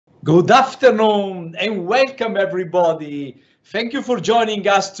Good afternoon and welcome everybody. Thank you for joining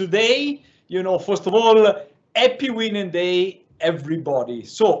us today. First of all, happy Women's Day, everybody.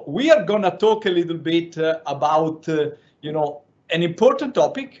 So we are gonna talk a little bit about, an important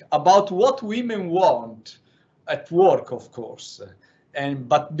topic about what women want at work, of course.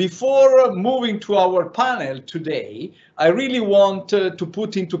 But before moving to our panel today, I really want to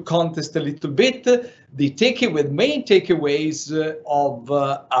put into context a little bit the main takeaways of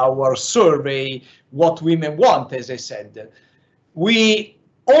our survey, what women want, as I said. We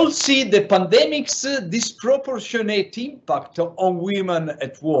all see the pandemic's disproportionate impact on women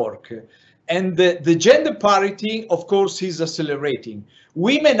at work. And the gender parity, of course, is accelerating.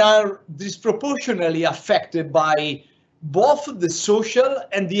 Women are disproportionately affected by both the social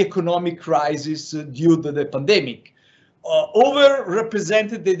and the economic crisis due to the pandemic,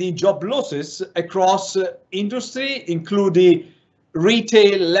 overrepresented in job losses across industry, including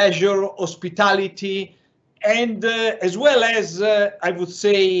retail, leisure, hospitality, and as well as, I would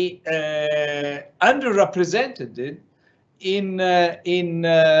say, underrepresented in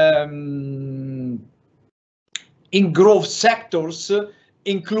growth sectors,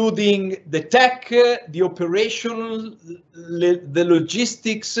 including the tech, the operational, the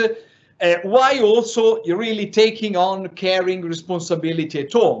logistics, while also really taking on caring responsibility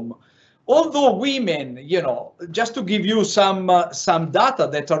at home. Although women, just to give you some data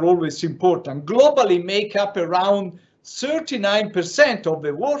that are always important, globally make up around 39% of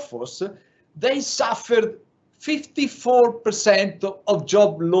the workforce, they suffered 54% of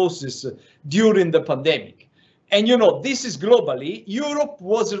job losses during the pandemic. And this is globally. Europe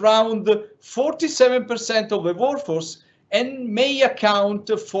was around 47% of the workforce and may account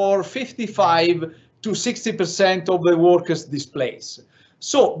for 55 to 60% of the workers displaced.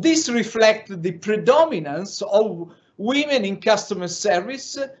 So this reflects the predominance of women in customer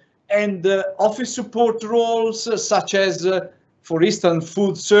service and office support roles, such as, for instance,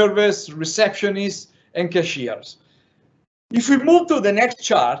 food service, receptionists, and cashiers. If we move to the next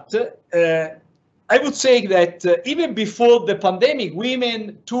chart, I would say that even before the pandemic,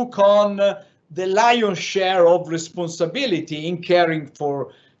 women took on the lion's share of responsibility in caring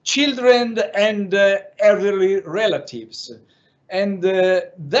for children and elderly relatives. And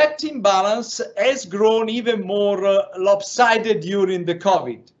that imbalance has grown even more lopsided during the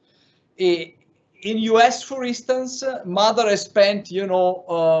COVID. In US, for instance, mothers have spent,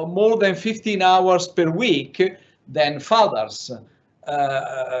 more than 15 hours per week than fathers.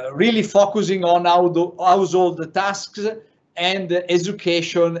 Really focusing on household tasks and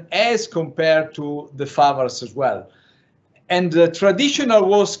education as compared to the fathers as well. And traditional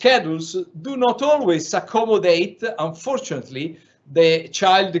work schedules do not always accommodate, unfortunately, the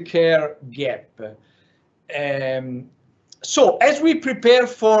child care gap. So as we prepare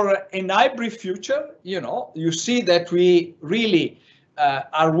for an hybrid future, you see that we really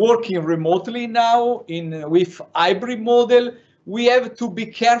are working remotely now with hybrid model. We have to be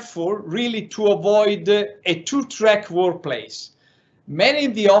careful really to avoid a two-track workplace. Men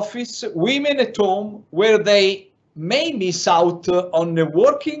in the office, women at home, where they may miss out on the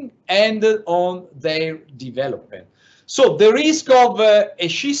working and on their development. So the risk of a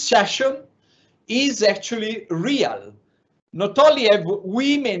She-Cession is actually real. Not only have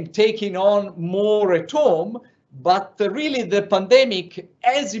women taken on more at home, but really the pandemic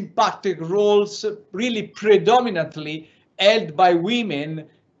has impacted roles really predominantly held by women,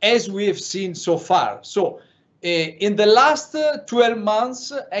 as we have seen so far. So in the last 12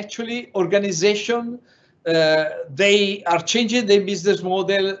 months, actually, organizations, they are changing their business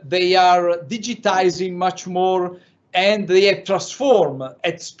model, they are digitizing much more, and they have transformed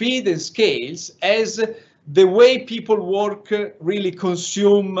at speed and scales as the way people work, really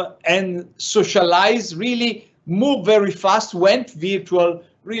consume and socialize, really move very fast, went virtual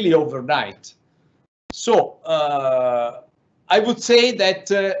really overnight. So I would say that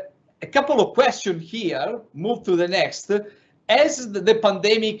a couple of questions here, move to the next. As the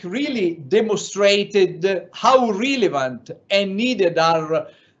pandemic really demonstrated how relevant and needed are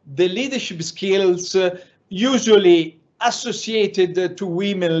the leadership skills usually associated to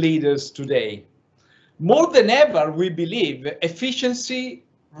women leaders today. More than ever, we believe efficiency,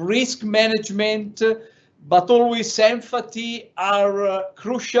 risk management, but always empathy are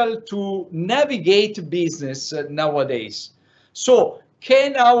crucial to navigate business nowadays. So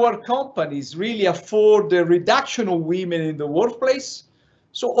can our companies really afford the reduction of women in the workplace?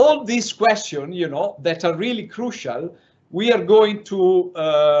 So all these questions, that are really crucial, we are going to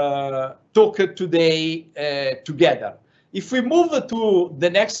talk today together. If we move to the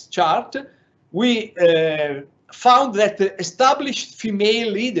next chart, we found that established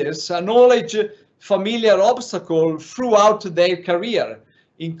female leaders acknowledge familiar obstacles throughout their career,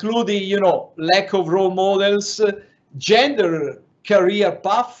 including, lack of role models, gender career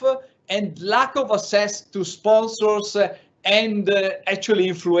path, and lack of access to sponsors and actually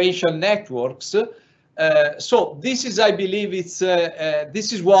influential networks. So this is, I believe,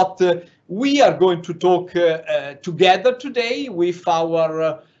 this is what we are going to talk together today with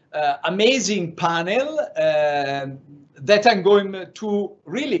our amazing panel that I'm going to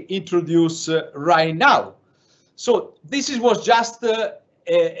really introduce right now. So this was just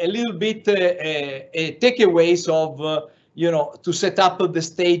a little bit a takeaways of to set up the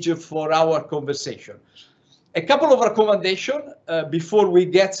stage for our conversation. A couple of recommendations before we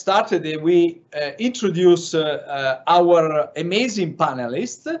get started. We introduce our amazing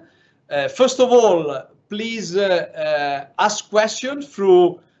panelists. First of all, please ask questions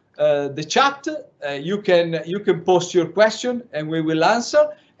through the chat. You can post your question and we will answer.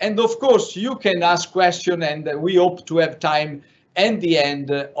 And of course, you can ask questions, and we hope to have time at the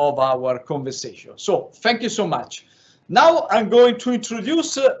end of our conversation. So thank you so much. Now I'm going to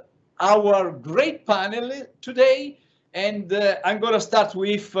introduce our great panel today, and I'm going to start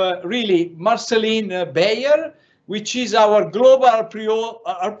with really Marceline Bayer, which is our global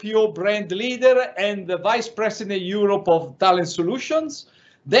RPO brand leader and the Vice President Europe of Talent Solutions.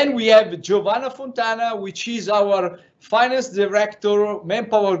 Then we have Giovanna Fontana, which is our Finance Director,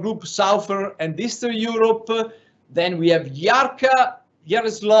 Manpower Group Southern and Eastern Europe. Then we have Jarka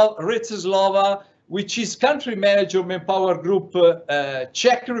Retzeslava, which is Country Manager, Manpower Group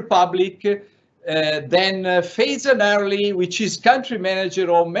Czech Republic. Then Faizan Early, which is Country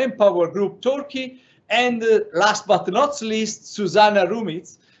Manager of Manpower Group Turkey. And last but not least, Susanna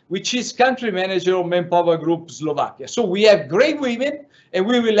Rumitz, which is Country Manager of Manpower Group Slovakia. So we have great women, and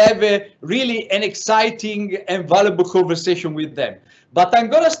we will have really an exciting and valuable conversation with them. But I'm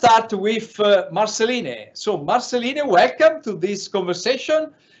going to start with Marceline. So Marceline, welcome to this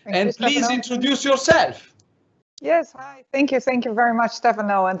conversation. And please introduce yourself. Yes, hi. Thank you very much,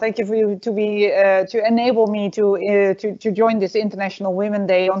 Stefano, and thank you for you to enable me to join this International Women's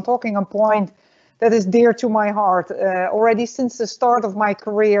Day on talking a point that is dear to my heart. Already since the start of my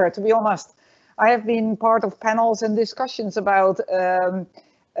career, to be honest, I have been part of panels and discussions about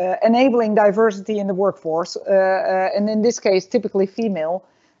enabling diversity in the workforce, and in this case, typically female.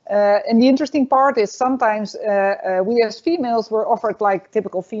 And the interesting part is sometimes we as females were offered like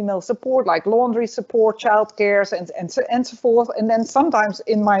typical female support, like laundry support, childcare, and so forth. And then sometimes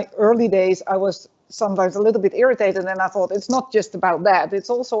in my early days, I was sometimes a little bit irritated, and I thought it's not just about that.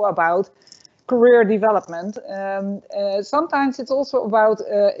 It's also about career development. Sometimes it's also about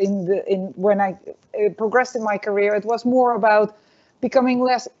when I progressed in my career, it was more about becoming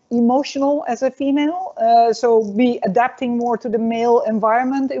less emotional as a female, so be adapting more to the male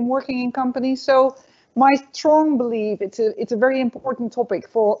environment in working in companies. So my strong belief, it's a very important topic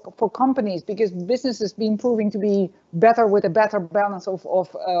for companies, because business has been proving to be better with a better balance of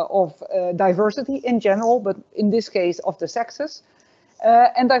diversity in general, but in this case of the sexes.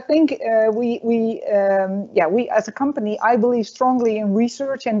 And I think we as a company, I believe strongly in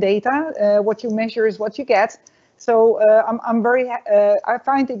research and data. What you measure is what you get. So I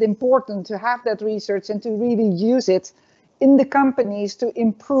find it important to have that research and to really use it in the companies to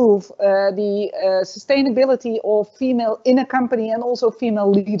improve the sustainability of female in a company and also female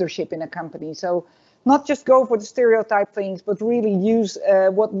leadership in a company. So not just go for the stereotype things, but really use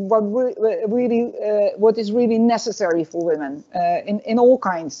what is really necessary for women in all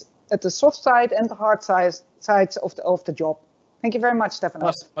kinds, at the soft side and the hard sides of the job. Thank you very much,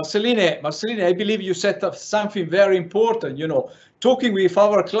 Stefano. Marceline, I believe you set up something very important. Talking with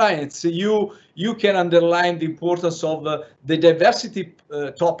our clients, you can underline the importance of the diversity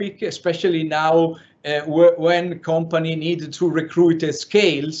topic, especially now when company need to recruit at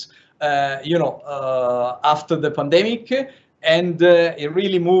scales, after the pandemic, and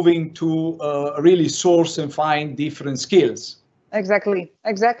really moving to really source and find different skills. Exactly.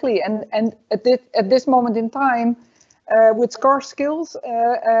 And at this moment in time, with scarce skills,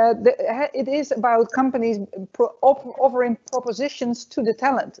 it is about companies offering propositions to the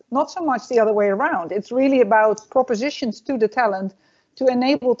talent, not so much the other way around. It's really about propositions to the talent to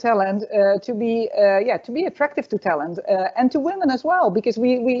enable talent to be attractive to talent and to women as well, because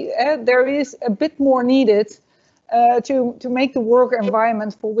there is a bit more needed to make the work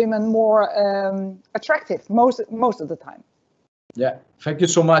environment for women more attractive most of the time. Yeah, thank you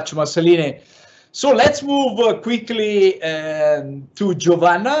so much, Marceline. So let's move quickly to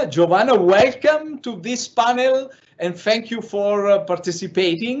Giovanna. Giovanna, welcome to this panel and thank you for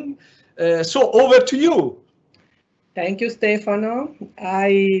participating. So over to you. Thank you, Stefano.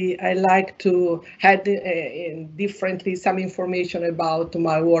 I like to add differently some information about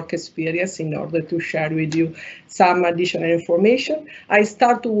my work experience in order to share with you some additional information. I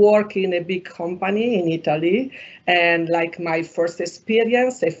started to work in a big company in Italy, and like my first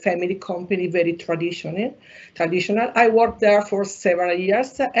experience, a family company, very traditional. I worked there for several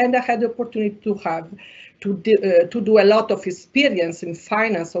years, and I had the opportunity to do a lot of experience in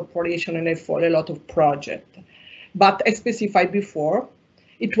finance operation, and I follow a lot of projects. But as specified before,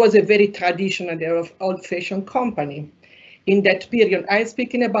 it was a very traditional, old-fashioned company. In that period, I'm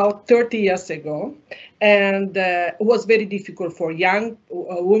speaking about 30 years ago, and it was very difficult for young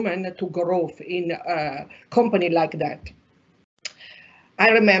women to grow in a company like that.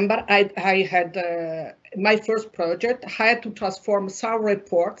 I remember I had my first project. I had to transform some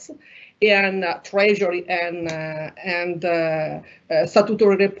reports in treasury and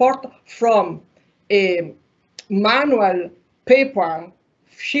statutory report from a manual paper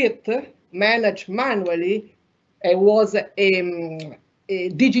sheet managed manually. It was a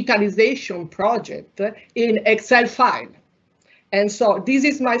digitalization project in Excel file. And so this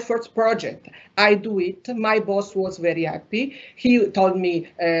is my first project. I do it. My boss was very happy. He told me,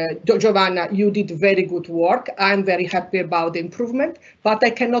 Giovanna, you did very good work. I'm very happy about the improvement, but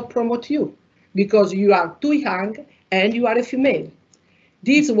I cannot promote you because you are too young and you are a female.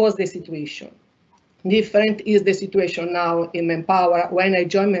 This was the situation. Different is the situation now in Manpower. When I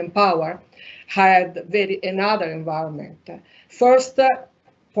joined Manpower, I had another environment. First,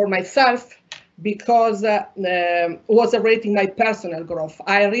 for myself, because was rating my personal growth.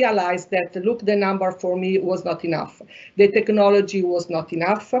 I realized that, look, the number for me was not enough. The technology was not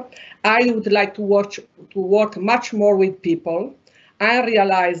enough. I would like to work much more with people. I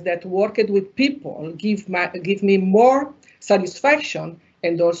realized that working with people give me more satisfaction,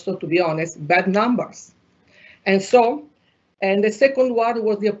 and also, to be honest, bad numbers. And the second one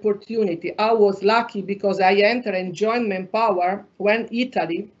was the opportunity. I was lucky because I entered and joined Manpower when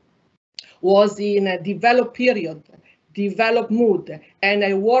Italy was in a develop mood, and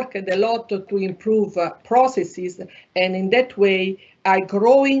I worked a lot to improve processes, and in that way, I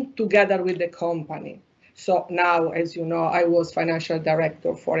growing together with the company. So now, as you know, I was financial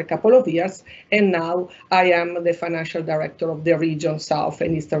director for a couple of years, and now I am the financial director of the region, South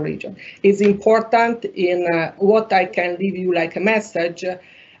and Eastern region. It's important in what I can leave you like a message.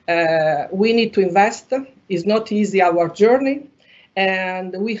 We need to invest. It's not easy, our journey,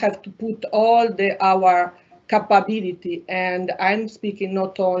 and we have to put all our capability, and I'm speaking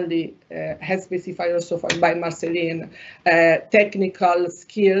not only, as specified also by Marceline, technical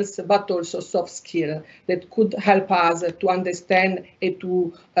skills, but also soft skills that could help us to understand and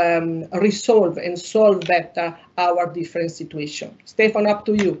to resolve and solve better our different situations. Stefan, up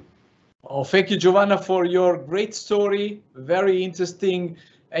to you. Oh, thank you, Giovanna, for your great story. Very interesting.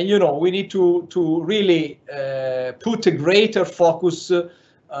 And, you know, we need to really put a greater focus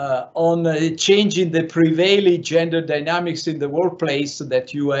on changing the prevailing gender dynamics in the workplace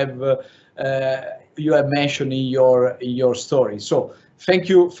that you have mentioned in your story. So thank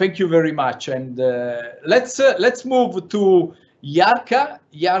you very much. And let's move to Jarka.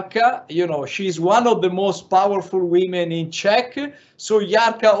 Jarka, you know, she's one of the most powerful women in Czech. So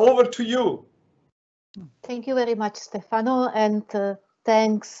Jarka, over to you. Thank you very much, Stefano, and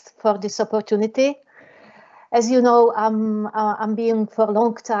thanks for this opportunity. As you know, I'm being for a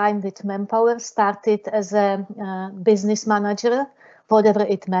long time with Manpower, started as a business manager, whatever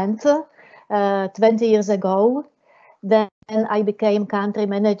it meant, 20 years ago. Then I became country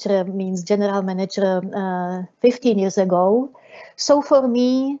manager, means general manager, 15 years ago. So for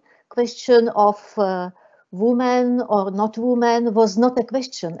me, question of woman or not woman was not a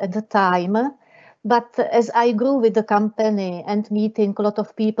question at the time. But as I grew with the company and meeting a lot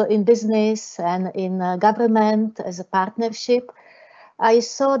of people in business and in government as a partnership, I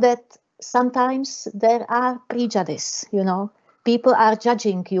saw that sometimes there are prejudices, you know. People are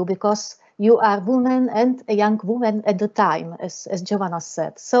judging you because you are a woman and a young woman at the time, as Giovanna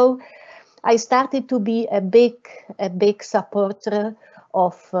said. So I started to be a big supporter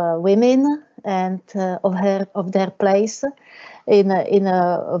of women and of their place in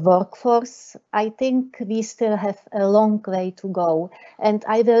a workforce. I think we still have a long way to go, and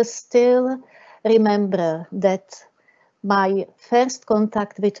I will still remember that my first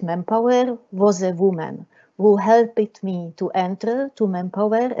contact with Manpower was a woman who helped me to enter to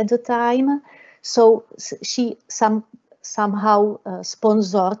Manpower at the time. So she somehow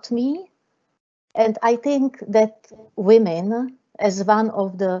sponsored me, and I think that women, as one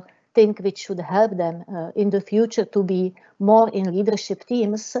of the things which should help them in the future to be more in leadership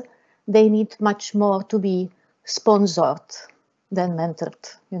teams, they need much more to be sponsored than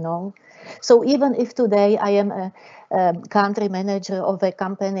mentored, you know. So even if today I am a country manager of a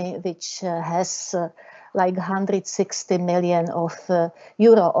company which has like 160 million of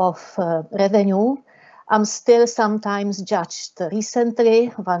euro of revenue, I'm still sometimes judged. Recently,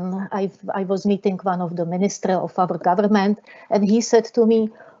 when I was meeting one of the ministers of our government, and he said to me,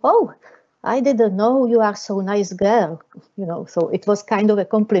 "Oh, I didn't know you are so nice girl," you know. So it was kind of a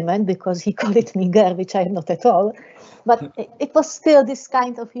compliment because he called me girl, which I'm not at all. But it was still this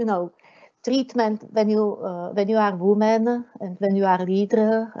kind of, you know, treatment when you are woman and when you are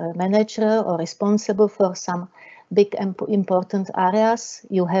leader, manager, or responsible for some big important areas.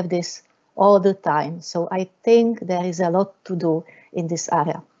 You have this all the time. So I think there is a lot to do in this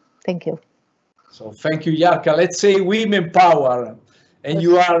area. Thank you. So thank you, Jarka. Let's say women power, and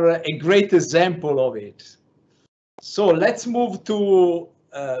you are a great example of it. So let's move to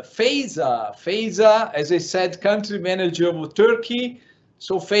Feyza. Feyza, as I said, country manager of Turkey.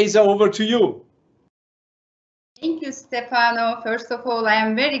 So Feyza, over to you. Thank you, Stefano. First of all, I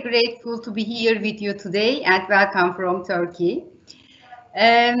am very grateful to be here with you today and welcome from Turkey.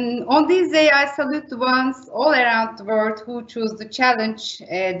 On this day, I salute the ones all around the world who choose to challenge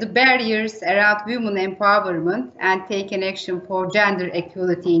the barriers around women empowerment and take an action for gender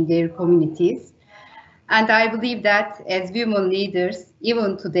equality in their communities. And I believe that as women leaders,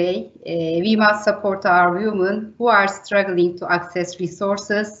 even today, we must support our women who are struggling to access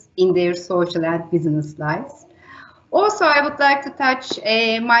resources in their social and business lives. Also, I would like to touch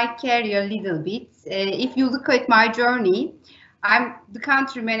my career a little bit. If you look at my journey, I'm the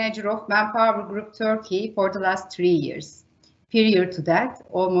country manager of Manpower Group Turkey for the last 3 years. Prior to that,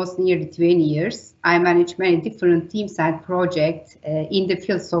 almost nearly 20 years, I managed many different teams and projects in the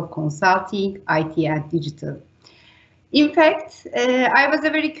fields of consulting, IT, and digital. In fact, I was a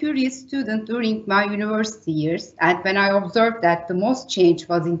very curious student during my university years, and when I observed that the most change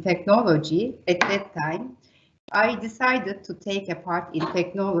was in technology at that time, I decided to take a part in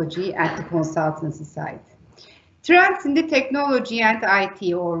technology at the consultancy side. Trends in the technology and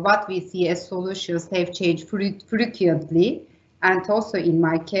IT, or what we see as solutions, have changed frequently, and also in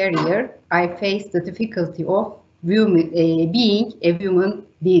my career, I faced the difficulty of being a woman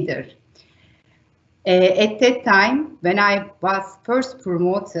leader. At that time, when I was first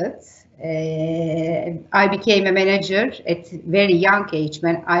promoted, I became a manager at a very young age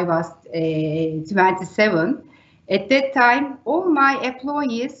when I was 27. At that time, all my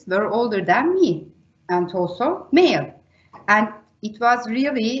employees were older than me and also male. And it was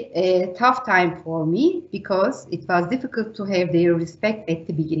really a tough time for me because it was difficult to have their respect at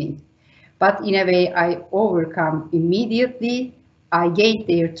the beginning. But in a way, I overcome immediately. I gained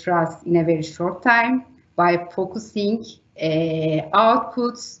their trust in a very short time by focusing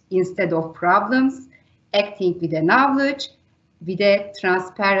outputs instead of problems, acting with a knowledge, with a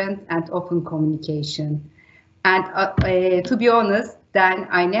transparent and open communication. And to be honest, then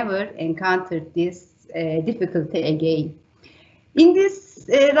I never encountered this difficulty again. In this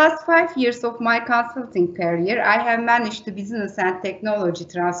last 5 years of my consulting career, I have managed the business and technology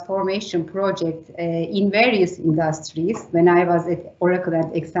transformation project in various industries when I was at Oracle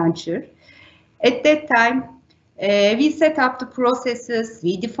and Accenture. At that time, we set up the processes,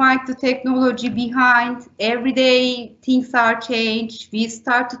 we defined the technology behind, every day things are changed. We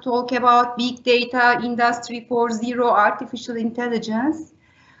start to talk about big data, industry 4.0, artificial intelligence.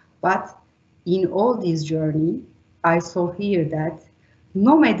 But in all this journey, I saw here that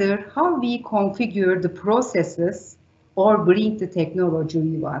no matter how we configure the processes or bring the technology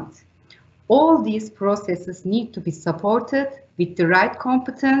we want, all these processes need to be supported with the right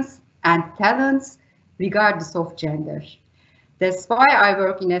competence and talents, regardless of gender. That's why I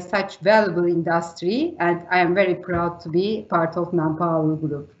work in such valuable industry, and I am very proud to be part of Manpower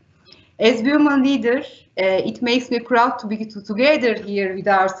Group. As women leader, it makes me proud to be together here with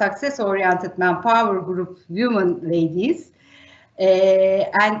our success-oriented Manpower Group women ladies,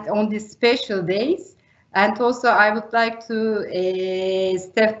 and on these special days. And also, I would like to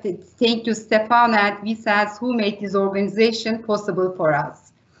thank you, Stefano and Vicens, who made this organization possible for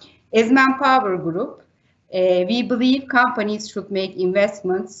us. As Manpower Group, we believe companies should make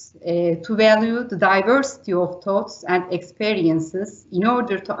investments to value the diversity of thoughts and experiences in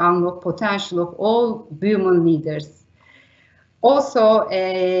order to unlock potential of all women leaders. Also,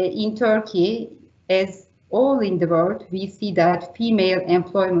 in Turkey, as all in the world, we see that female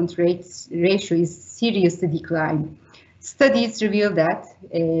employment ratio is seriously declining. Studies reveal that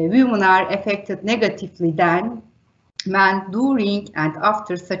women are affected negatively than men during and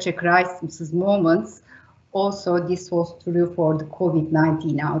after such a crisis moments. Also, this was true for the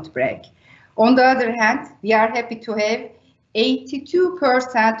COVID-19 outbreak. On the other hand, we are happy to have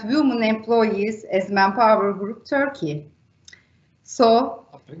 82% women employees as Manpower Group Turkey. So,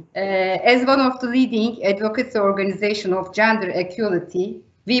 as one of the leading advocacy organizations of gender equality,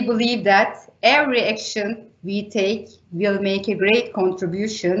 we believe that every action we take will make a great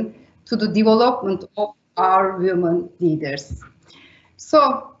contribution to the development of our women leaders.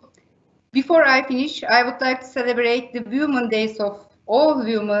 So, before I finish, I would like to celebrate the Women Days of all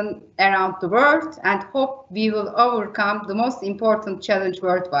women around the world and hope we will overcome the most important challenge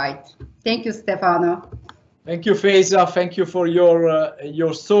worldwide. Thank you, Stefano. Thank you, Faiza. Thank you for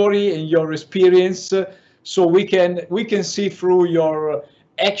your story and your experience. So we can see through your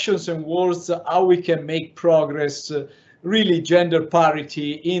actions and words how we can make progress, really gender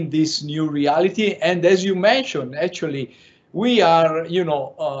parity in this new reality. And as you mentioned, actually, we are,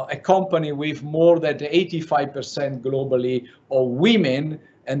 a company with more than 85% globally of women,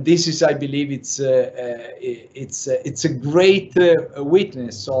 and this is, I believe, it's a great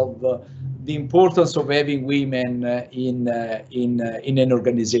witness of the importance of having women in an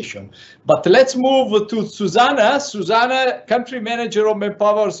organization. But let's move to Susanna. Susanna, country manager of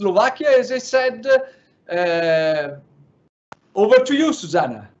Manpower Slovakia, as I said. Over to you,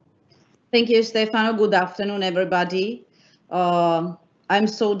 Susanna. Thank you, Stefano. Good afternoon, everybody. I'm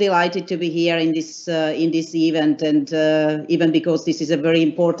so delighted to be here in this event, and even because this is a very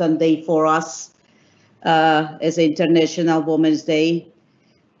important day for us as International Women's Day.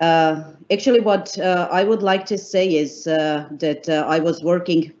 Actually, what I would like to say is that I was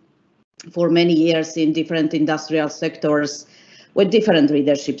working for many years in different industrial sectors with different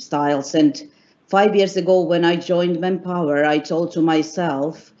leadership styles. And 5 years ago, when I joined Manpower, I told to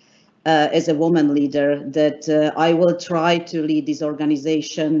myself, as a woman leader, that I will try to lead this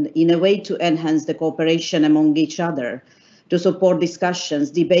organization in a way to enhance the cooperation among each other, to support discussions,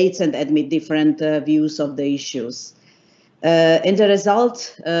 debates, and admit different views of the issues. And as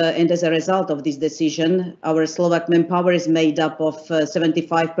a result of this decision, our Slovak Manpower is made up of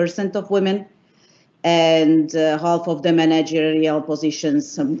 75% of women, and half of the managerial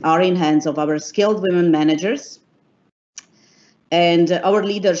positions are in hands of our skilled women managers. And our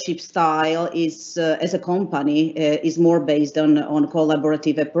leadership style is, as a company, is more based on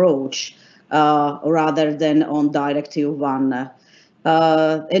collaborative approach rather than on directive one.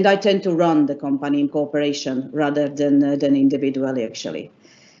 And I tend to run the company in cooperation rather than individually, actually.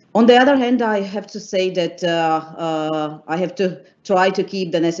 On the other hand, I have to say that I have to try to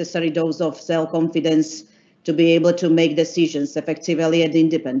keep the necessary dose of self-confidence to be able to make decisions effectively and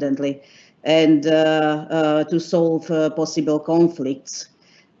independently, and to solve possible conflicts.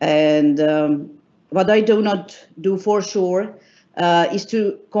 And what I do not do for sure is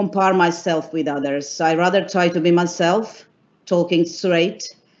to compare myself with others. I rather try to be myself, talking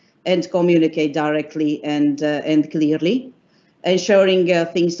straight and communicate directly and clearly, ensuring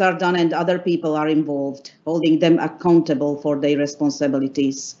things are done and other people are involved, holding them accountable for their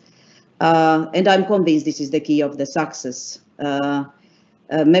responsibilities. And I'm convinced this is the key of the success.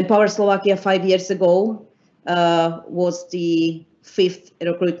 Manpower Slovakia 5 years ago was the 5th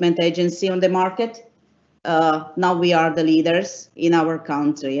recruitment agency on the market. Now we are the leaders in our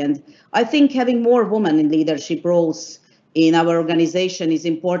country. And I think having more women in leadership roles in our organization is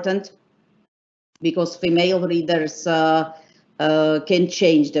important, because female leaders can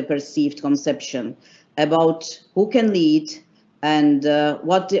change the perceived conception about who can lead and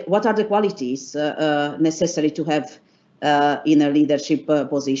what are the qualities necessary to have in a leadership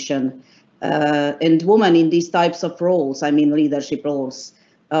position. And women in these types of roles, I mean leadership roles,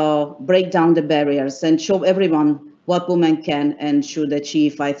 break down the barriers and show everyone what women can and should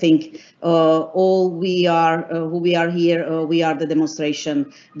achieve. I think all we are who we are here, we are the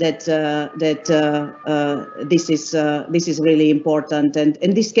demonstration that this is really important, and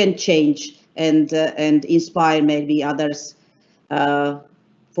this can change and inspire maybe others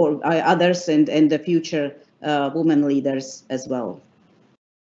for others and the future women leaders as well.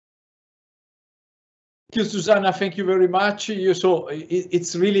 Thank you, Susanna. Thank you very much. So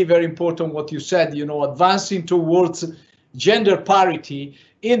it's really very important what you said. Advancing towards gender parity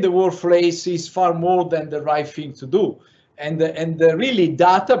in the workplace is far more than the right thing to do. And really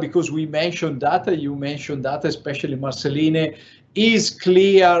data, because we mentioned data, you mentioned data, especially Marceline, is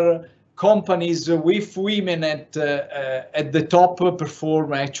clear. Companies with women at the top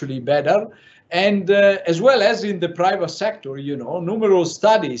perform actually better. And as well as in the private sector, numerous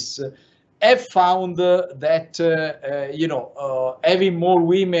studies have found that having more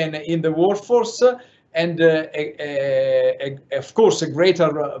women in the workforce and of course a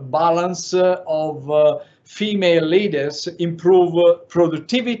greater balance of female leaders improve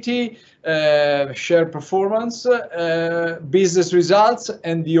productivity, share performance, business results,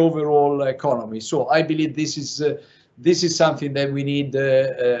 and the overall economy. So I believe this is something that we need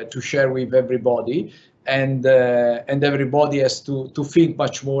to share with everybody, and everybody has to think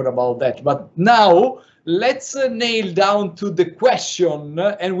much more about that. But now let's nail down to the question,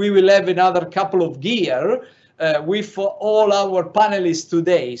 and we will have another couple of gear with all our panelists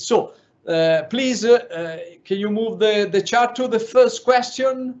today. So please, can you move the chart to the first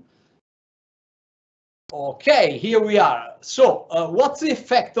question? Okay, here we are. So what's the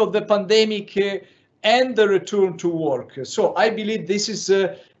effect of the pandemic and the return to work? So I believe this is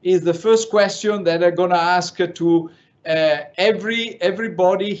the first question that I'm gonna ask to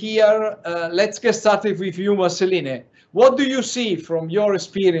everybody here. Let's get started with you, Marceline. What do you see from your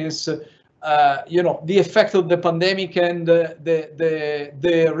experience, the effect of the pandemic and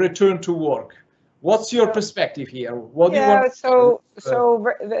the return to work? What's your perspective here? What do you want? So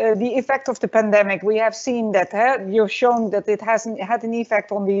the effect of the pandemic, we have seen that you've shown that it hasn't had an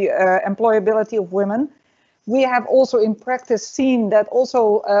effect on the employability of women. We have also in practice seen that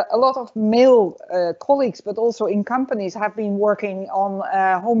also a lot of male colleagues, but also in companies, have been working on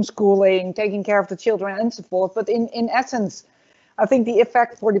homeschooling, taking care of the children and so forth. But in essence, I think the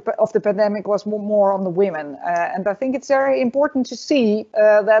effect of the pandemic was more on the women, and I think it's very important to see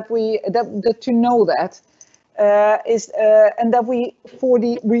that to know that and that we, for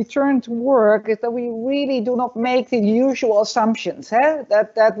the return to work, is that we really do not make the usual assumptions.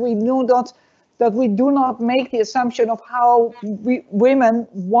 That we do not make the assumption of how women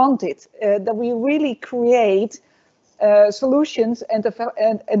want it. That we really create solutions and a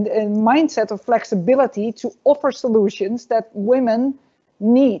mindset of flexibility to offer solutions that women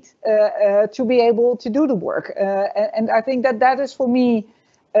need to be able to do the work. And I think that is, for me,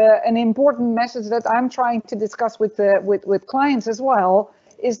 an important message that I'm trying to discuss with clients as well.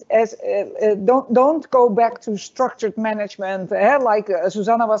 Don't go back to structured management, like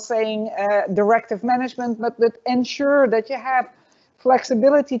Susanna was saying, directive management, but ensure that you have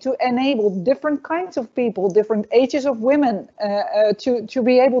flexibility to enable different kinds of people, different ages of women to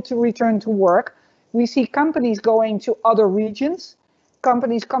be able to return to work. We see companies going to other regions,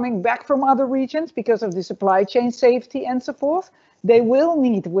 companies coming back from other regions because of the supply chain safety and so forth. They will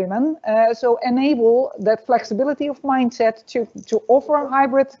need women, so enable that flexibility of mindset to offer a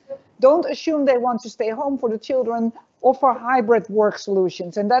hybrid. Don't assume they want to stay home for the children. Offer hybrid work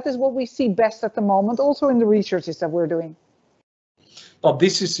solutions, and that is what we see best at the moment, also in the researches that we're doing. Oh,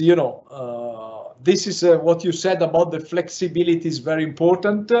 this is, what you said about the flexibility is very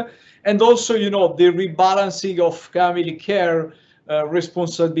important, and also, the rebalancing of family care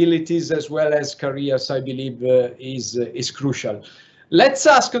responsibilities as well as careers, I believe, is crucial. Let's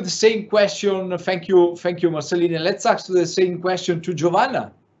ask the same question. Thank you, Marceline. Let's ask the same question to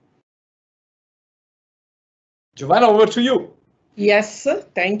Giovanna. Giovanna, over to you. Yes,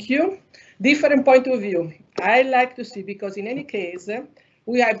 thank you. Different point of view. I like to see, because in any case,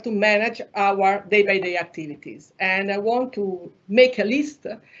 we have to manage our day-by-day activities. And I want to make a list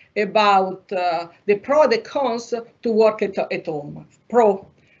about the pro and the cons to work at home. Pro,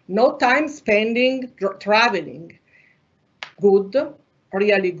 no time spending traveling. Good,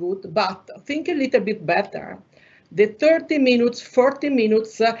 really good, but think a little bit better. The 30 minutes, 40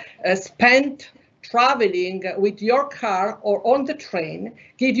 minutes spent traveling with your car or on the train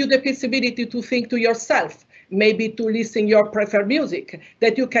give you the possibility to think to yourself, maybe to listen your preferred music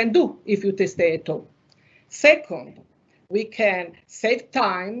that you can do if you stay at home. Second, we can save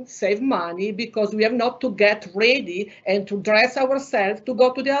time, save money, because we have not to get ready and to dress ourselves to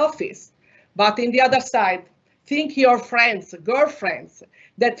go to the office. But in the other side, think your friends, girlfriends,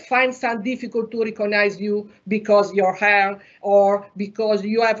 that find some difficult to recognize you because your hair or because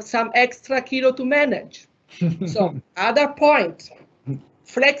you have some extra kilo to manage. So other point,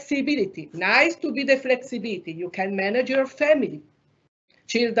 flexibility. Nice to be the flexibility. You can manage your family,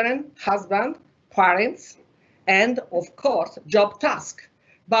 children, husband, parents, and of course, job task.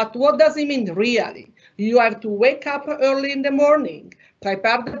 But what does it mean really? You have to wake up early in the morning,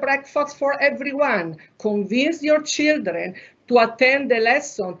 prepare the breakfast for everyone, convince your children to attend the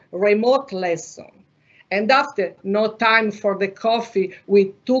lesson, remote lesson. And after, no time for the coffee with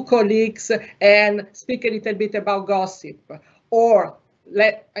two colleagues and speak a little bit about gossip. Or,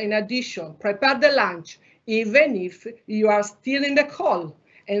 in addition, prepare the lunch, even if you are still in the call.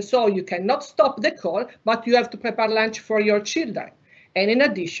 And so you cannot stop the call, but you have to prepare lunch for your children. And in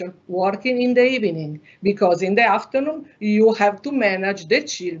addition, working in the evening, because in the afternoon, you have to manage the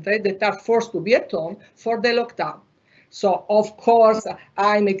children that are forced to be at home for the lockdown. So of course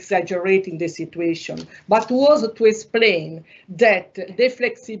I'm exaggerating the situation, but was to explain that the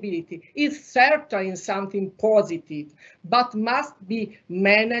flexibility is certainly something positive, but must be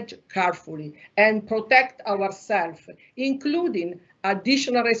managed carefully and protect ourselves, including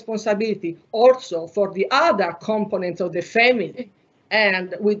additional responsibility also for the other components of the family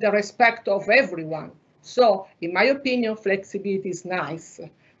and with the respect of everyone. So in my opinion, flexibility is nice,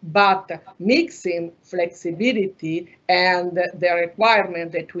 but mixing flexibility and the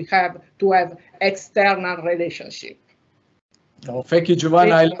requirement that we have to have external relationship. Oh, thank you,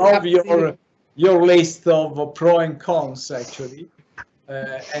 Giovanna. I love your list of pro and cons, actually.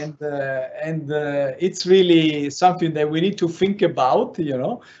 It's really something that we need to think about, you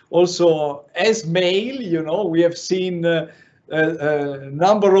know. Also, as male, you know, we have seen a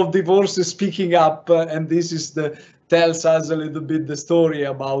number of divorces speaking up, and this is tells us a little bit the story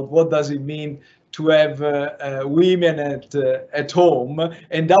about what does it mean to have women at home,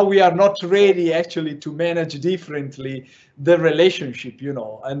 and now we are not ready actually to manage differently the relationship, you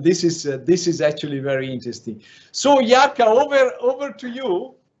know. And this is actually very interesting. So Jarka, over to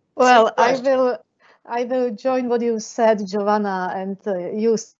you. Well, I will join what you said, Giovanna, and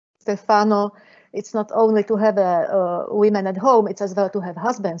you, Stefano. It's not only to have women at home; it's as well to have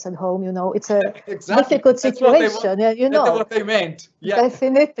husbands at home. You know, it's a difficult situation. You know, that's what they meant. Yeah.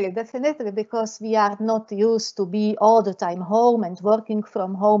 Definitely, because we are not used to be all the time home and working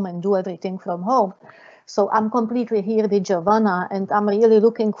from home and do everything from home. So I'm completely here with Giovanna, and I'm really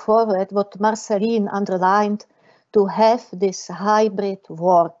looking forward what Marceline underlined, to have this hybrid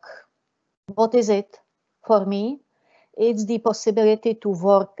work. What is it for me? It's the possibility to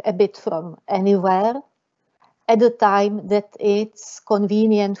work a bit from anywhere at a time that it's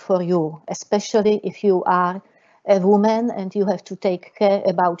convenient for you, especially if you are a woman and you have to take care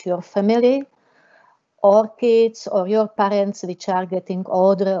about your family or kids or your parents which are getting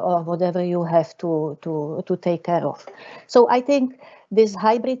older or whatever you have to take care of. So I think this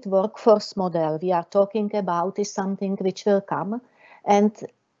hybrid workforce model we are talking about is something which will come, and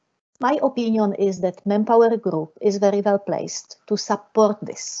my opinion is that Manpower Group is very well placed to support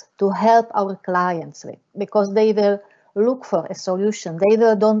this, to help our clients with, because they will look for a solution. They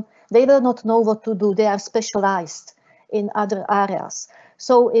will not know what to do. They are specialized in other areas.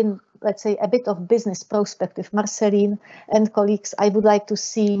 So in, let's say, a bit of business perspective, Marceline and colleagues, I would like to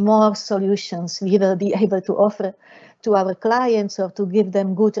see more solutions we will be able to offer to our clients, or to give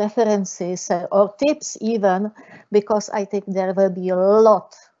them good references or tips even, because I think there will be a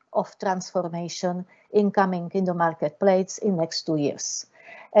lot of transformation incoming in the marketplace in next 2 years.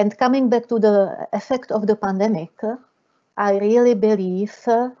 And coming back to the effect of the pandemic, I really believe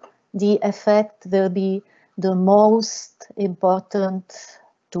the effect will be the most important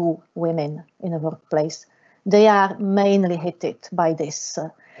to women in the workplace. They are mainly hit by this.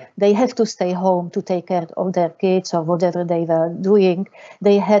 They have to stay home to take care of their kids or whatever they were doing.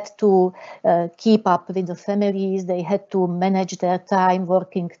 They had to keep up with the families. They had to manage their time,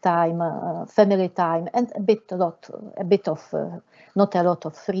 working time, family time, and not a lot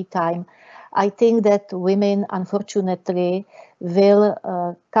of free time. I think that women, unfortunately, will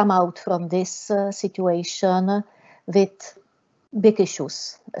come out from this situation with big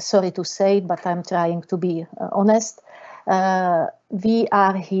issues. Sorry to say, but I'm trying to be honest. We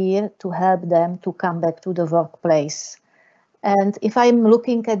are here to help them to come back to the workplace. And if I'm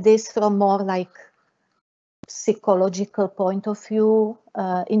looking at this from more like psychological point of view,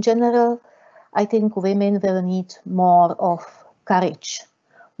 in general, I think women will need more of courage,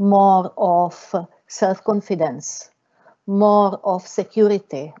 more of self-confidence, more of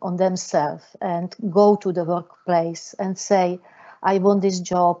security on themselves, and go to the workplace and say, I want this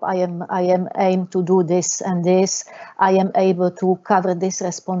job, I am aimed to do this and this, I am able to cover this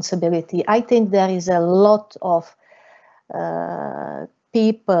responsibility. I think there is a lot of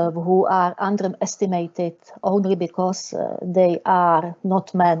people who are underestimated only because they are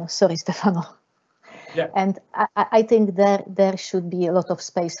not men. Sorry, Stefano. Yeah. And I think there should be a lot of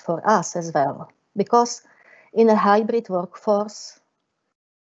space for us as well, because in a hybrid workforce,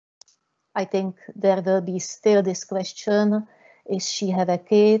 I think there will be still this question, is she have a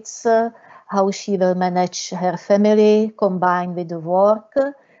kids, how she will manage her family combined with the work?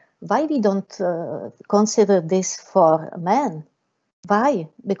 Why we don't consider this for men? Why?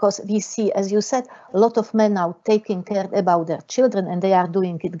 Because we see, as you said, a lot of men now taking care about their children, and they are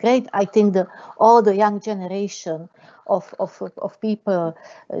doing it great. I think all the young generation of people,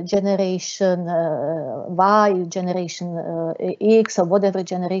 generation Y, generation X, or whatever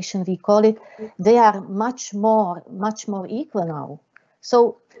generation we call it, they are much more equal now.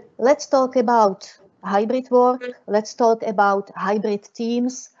 So let's talk about hybrid work. Let's talk about hybrid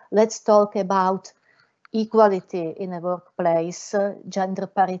teams. Let's talk about equality in a workplace, gender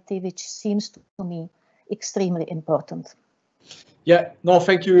parity, which seems to me extremely important. Yeah, no,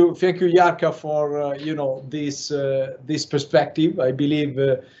 thank you, Jarka, for this perspective. I believe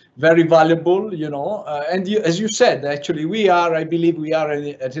very valuable, and as you said, actually, I believe we are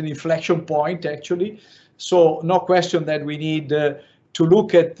at an inflection point, actually. So no question that we need to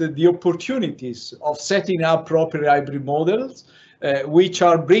look at the opportunities of setting up proper hybrid models, which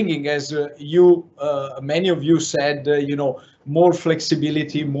are bringing, as many of you said, more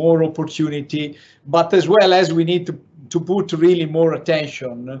flexibility, more opportunity, but as well as we need to put really more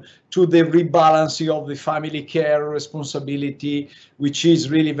attention to the rebalancing of the family care responsibility, which is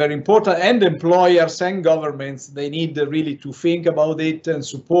really very important. And employers and governments, they need really to think about it and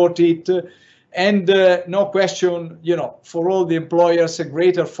support it. And no question, for all the employers, a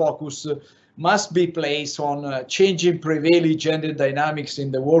greater focus must be placed on changing prevailing gender dynamics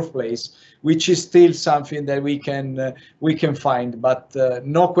in the workplace, which is still something that we can find. But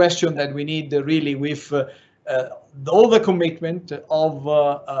no question that we need really, with all the commitment of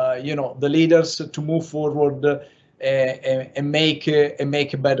the leaders, to move forward and make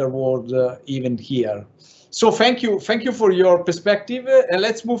a better world even here. So thank you for your perspective, and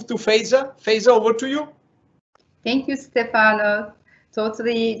let's move to Faiza. Faiza, over to you. Thank you, Stefano.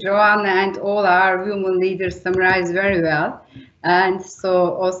 Totally, Joanna and all our women leaders summarized very well. And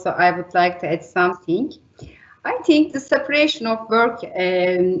so also I would like to add something. I think the separation of work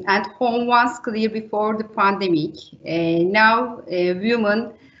and home was clear before the pandemic. Now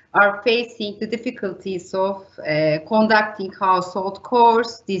women are facing the difficulties of conducting household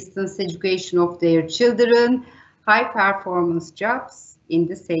chores, distance education of their children, high performance jobs in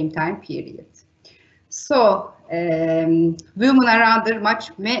the same time period. So women are under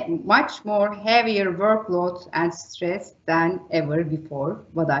much more heavier workload and stress than ever before,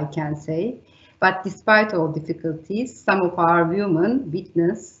 what I can say. But despite all difficulties, some of our women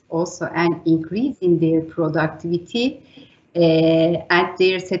witness also an increase in their productivity and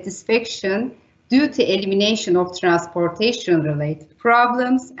their satisfaction due to elimination of transportation-related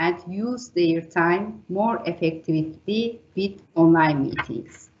problems, and use their time more effectively with online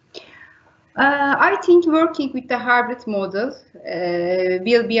meetings. I think working with the hybrid model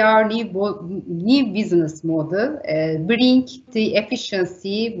will be our new business model, bring the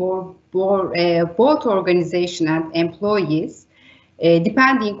efficiency for both organization and employees,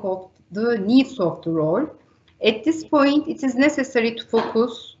 depending on the needs of the role. At this point, it is necessary to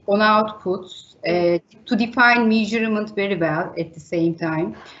focus on outputs, to define measurement very well at the same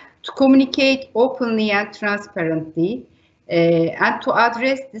time, to communicate openly and transparently, and to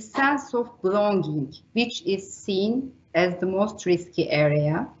address the sense of belonging, which is seen as the most risky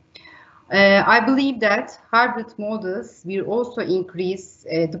area. I believe that hybrid models will also increase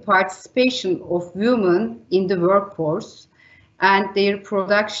the participation of women in the workforce and their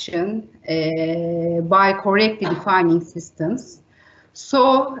production by correctly defining systems.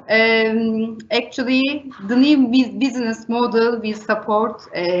 So actually, the new business model will support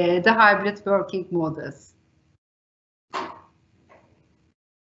the hybrid working models.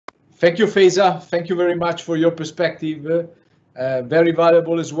 Thank you, Faiza. Thank you very much for your perspective. Very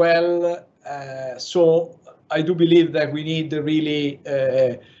valuable as well. So I do believe that we need really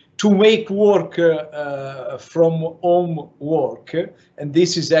to make work from home work, and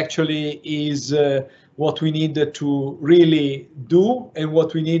this is actually what we need to really do, and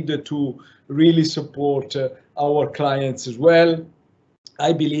what we need to really support our clients as well,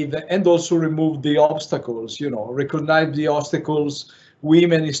 I believe, and also remove the obstacles, recognize the obstacles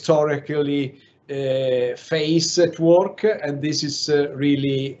women historically face at work, and this is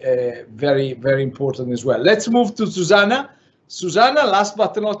really very, very important as well. Let's move to Susanna. Susanna, last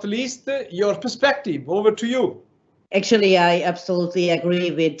but not least, your perspective. Over to you. Actually, I absolutely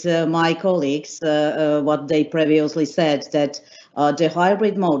agree with my colleagues, what they previously said, that the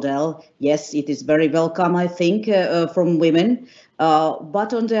hybrid model, yes, it is very welcome, I think, from women.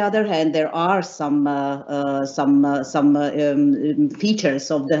 But on the other hand, there are some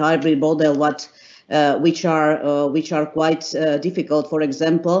features of the hybrid model which are quite difficult. For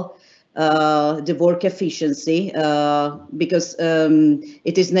example, the work efficiency, because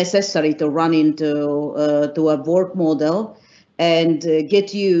it is necessary to run into a work model and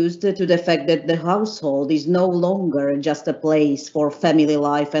get used to the fact that the household is no longer just a place for family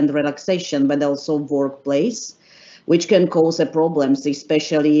life and relaxation, but also workplace, which can cause problems,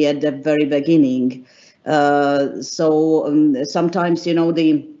 especially at the very beginning. So sometimes,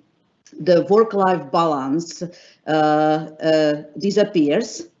 the work-life balance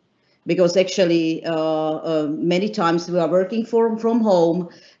disappears because actually many times we are working from home,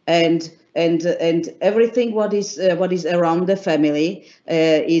 and everything what is around the family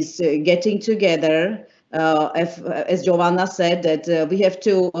is getting together. As Giovanna said, that we have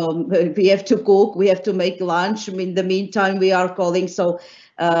to cook, we have to make lunch. In the meantime, we are calling. So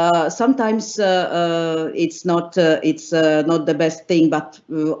sometimes it's not the best thing, but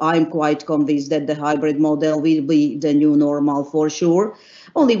I'm quite convinced that the hybrid model will be the new normal for sure.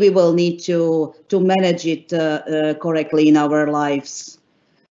 Only we will need to manage it correctly in our lives.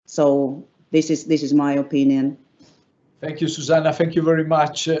 So this is my opinion. Thank you, Susanna. Thank you very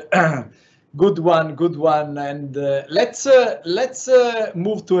much. Good one. And let's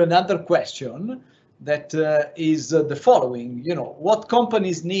move to another question that is the following. What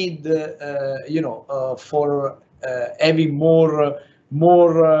companies need, for having more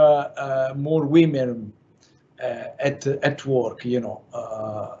women at work.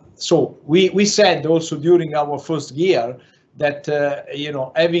 So we said also during our first year that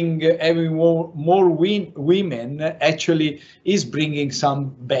having more women actually is bringing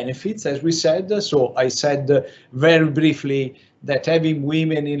some benefits, as we said. So I said very briefly that having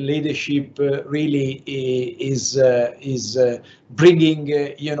women in leadership really is bringing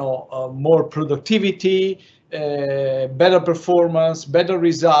more productivity, better performance, better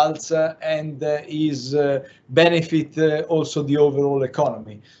results, and is benefit also the overall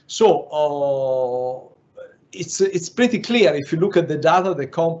economy. So it's pretty clear. If you look at the data, the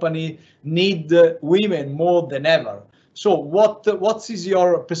company need women more than ever. So what is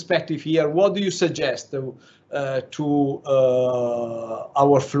your perspective here? What do you suggest to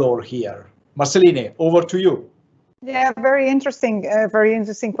our floor here? Marceline, over to you. Yeah, very interesting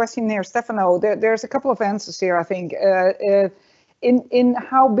question there, Stefano. There's a couple of answers here, I think. In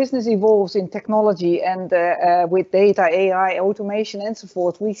how business evolves in technology and with data, AI, automation, and so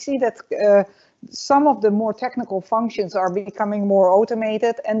forth, we see that some of the more technical functions are becoming more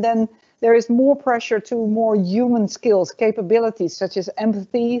automated, and then there is more pressure to more human skills, capabilities such as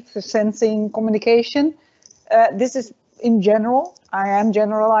empathy, sensing, communication. This is in general, I am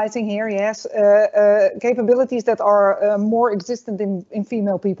generalizing here, yes, capabilities that are more existent in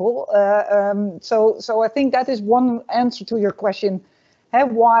female people. So I think that is one answer to your question,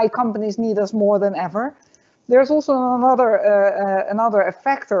 why companies need us more than ever. There's also another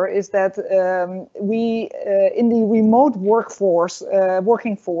factor is that we in the remote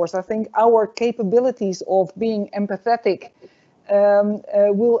working force, I think our capabilities of being empathetic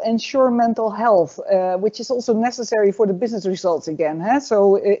will ensure mental health, which is also necessary for the business results again.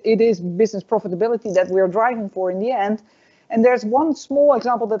 So it is business profitability that we're driving for in the end. And there's one small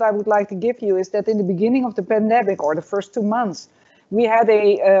example that I would like to give you is that in the beginning of the pandemic, or the first 2 months, we had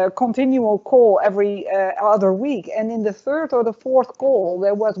a continual call every other week. And in the third or the fourth call,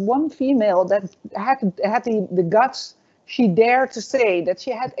 there was one female that had the guts. She dared to say that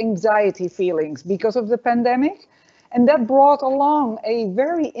she had anxiety feelings because of the pandemic. And that brought along a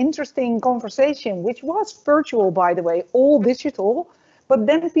very interesting conversation, which was virtual, by the way, all digital. But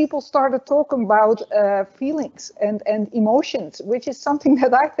then people started talking about feelings and emotions, which is something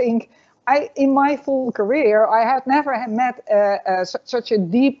that I think in my full career, I had never met such a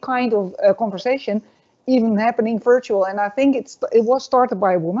deep kind of conversation, even happening virtual. And I think it was started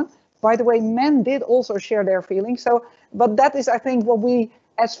by a woman. By the way, men did also share their feelings. So, but that is, I think, what we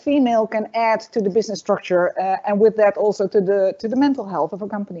as female can add to the business structure, and with that also to the mental health of a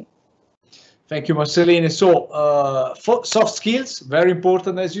company. Thank you, Marceline. So soft skills, very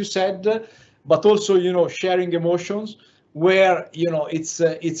important, as you said, but also, sharing emotions, where,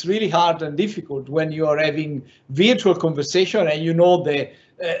 it's really hard and difficult when you are having virtual conversation and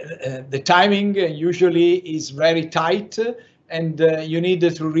the timing usually is very tight, and you need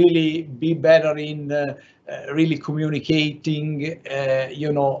to really be better in really communicating,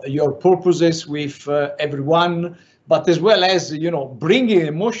 your purposes with everyone, but as well as, bringing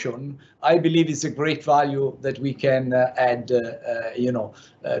emotion. I believe it's a great value that we can add,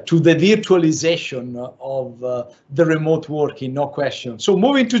 to the virtualization of the remote working, no question. So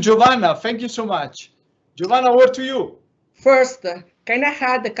moving to Giovanna, thank you so much. Giovanna, over to you. First, can I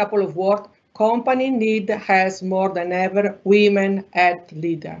add a couple of words? Company need has more than ever women as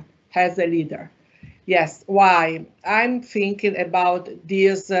a leader. Yes, why? I'm thinking about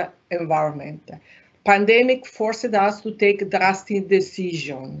this environment. Pandemic forced us to take drastic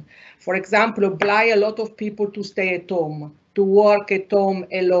decisions. For example, oblige a lot of people to stay at home, to work at home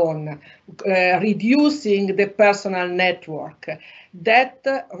alone, reducing the personal network. That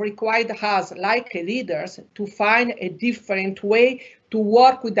required us, like leaders, to find a different way to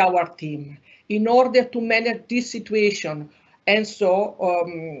work with our team in order to manage this situation And so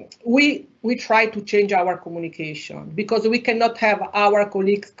we try to change our communication, because we cannot have our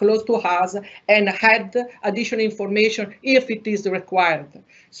colleagues close to us and add additional information if it is required.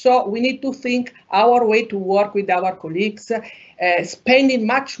 So we need to think our way to work with our colleagues, spending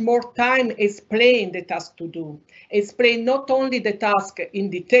much more time explaining the task to do. Explain not only the task in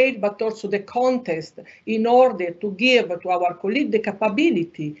detail, but also the context, in order to give to our colleague the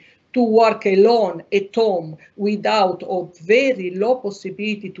capability to work alone at home without a very low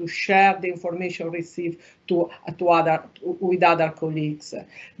possibility to share the information received with other colleagues.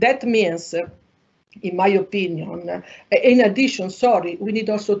 That means, in my opinion, in addition, we need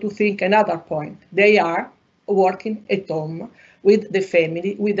also to think another point. They are working at home with the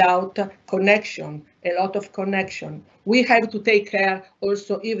family without connection, a lot of connection. We have to take care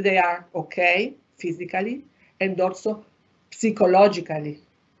also if they are okay physically and also psychologically,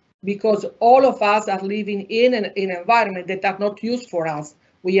 because all of us are living in an environment that are not used for us.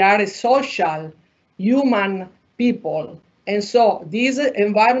 We are a social, human people. And so this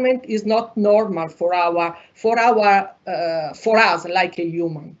environment is not normal for us like a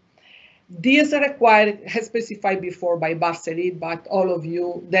human. This requires, as specified before by Barcelit, but all of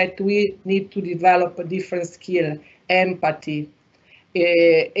you, that we need to develop a different skill, empathy,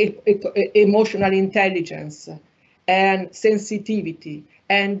 emotional intelligence, and sensitivity.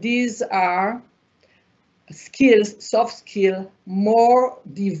 And these are skills, soft skills, more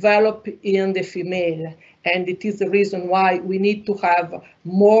developed in the female. And it is the reason why we need to have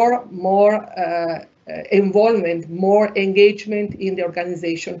more involvement, more engagement in the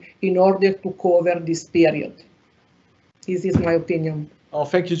organization in order to cover this period. This is my opinion. Oh,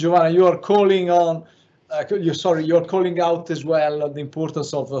 thank you, Giovanna. You are calling on, you're calling out as well the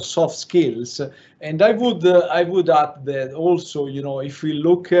importance of soft skills. And I would add that also, if we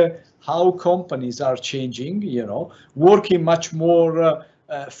look how companies are changing, working much more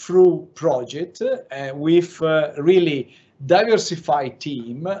through project with really diversified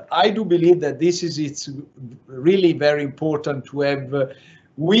team. I do believe that it's really very important to have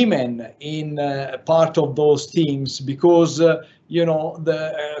women in part of those teams, because the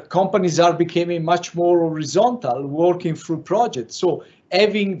companies are becoming much more horizontal, working through projects. So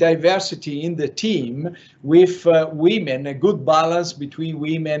having diversity in the team with women, a good balance between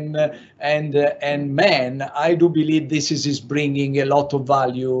women and men, I do believe this is bringing a lot of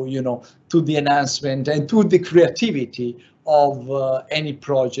value, to the enhancement and to the creativity of any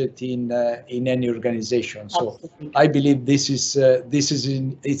project in any organization. So absolutely. I believe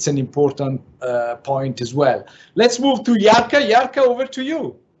it's an important point as well. Let's move to Jarka. Jarka, over to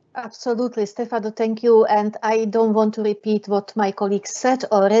you. Absolutely, Stefano, thank you. And I don't want to repeat what my colleagues said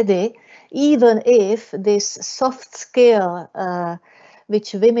already, even if this soft skill,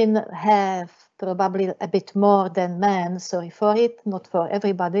 which women have probably a bit more than men, sorry for it, not for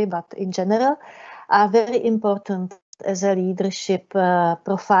everybody, but in general, are very important as a leadership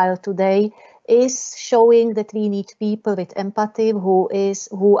profile today, is showing that we need people with empathy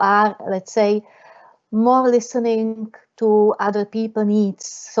who are, let's say, more listening to other people's needs,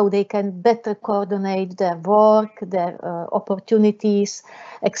 so they can better coordinate their work, their opportunities,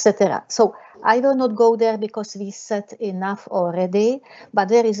 etc. So I will not go there because we said enough already, but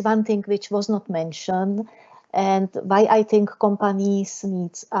there is one thing which was not mentioned, and why I think companies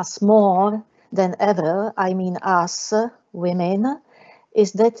need us more than ever, I mean us women,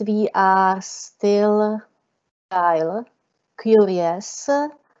 is that we are still curious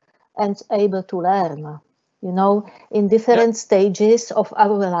and able to learn. In different stages of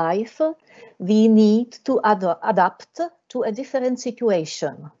our life, we need to adapt to a different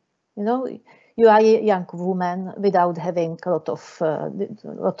situation. You are a young woman without having a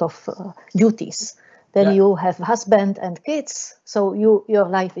lot of duties. Then you have husband and kids, so your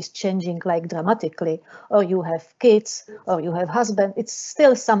life is changing like dramatically. Or you have kids, or you have husband. It's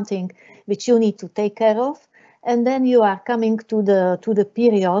still something which you need to take care of. And then you are coming to the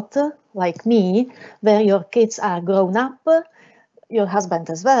period, like me, where your kids are grown up, your husband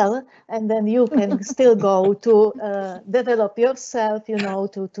as well, and then you can still go to develop yourself,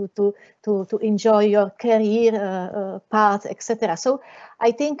 to enjoy your career path, etc. So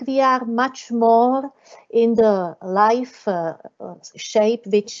I think we are much more in the life shape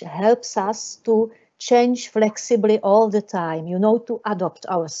which helps us to change flexibly all the time, to adopt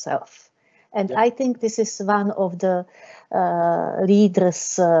ourselves. And I think this is one of the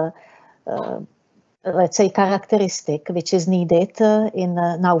leaders' let's say, characteristic which is needed in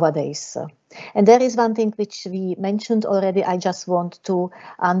nowadays. And there is one thing which we mentioned already, I just want to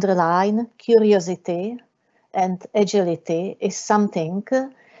underline. Curiosity and agility is something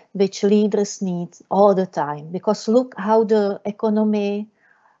which leaders need all the time. Because look how the economy,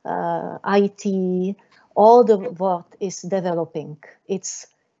 IT, all the world is developing. It's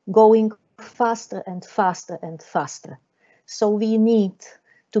going faster and faster and faster. So we need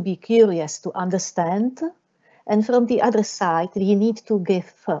to be curious to understand. And from the other side, we need to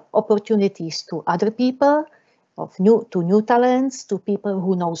give opportunities to other people, to new talents, to people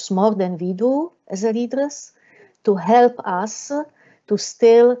who knows more than we do as leaders, to help us to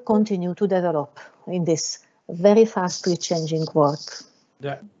still continue to develop in this very fastly changing world.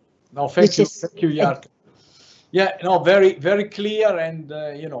 Yeah, no, thank you, Jarka. Yeah, no, very, very clear, and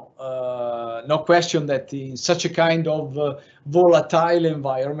no question that in such a kind of volatile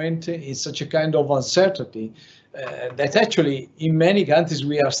environment, in such a kind of uncertainty, that actually in many countries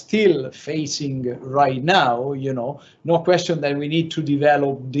we are still facing right now, no question that we need to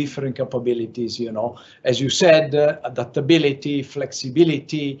develop different capabilities, as you said, adaptability,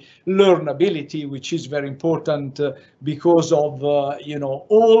 flexibility, learnability, which is very important because of,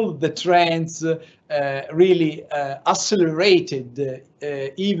 all the trends really accelerated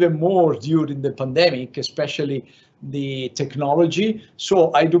even more during the pandemic, especially the technology.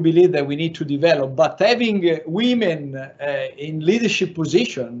 So I do believe that we need to develop, but having women in leadership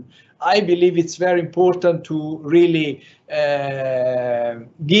position, I believe it's very important to really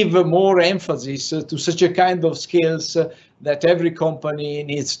give more emphasis to such a kind of skills that every company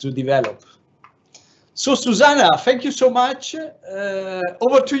needs to develop. So Susanna, thank you so much.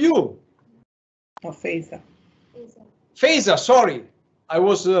 Over to you. Oh, Faiza. Faiza, sorry, I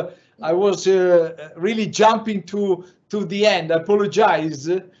was really jumping to the end. I apologize.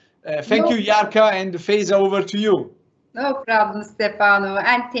 Thank you, Jarka, and Faiza, over to you. No problem, Stefano,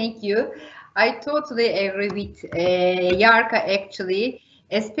 and thank you. I totally agree with Jarka, actually,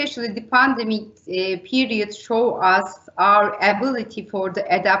 especially the pandemic period show us our ability for the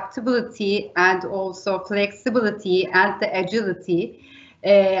adaptability and also flexibility and the agility.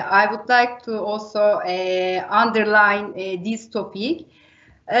 I would like to also underline this topic.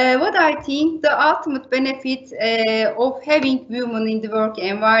 What I think the ultimate benefit of having women in the work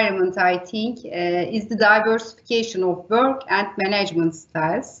environment, I think, is the diversification of work and management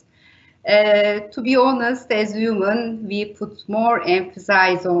styles. To be honest, as women, we put more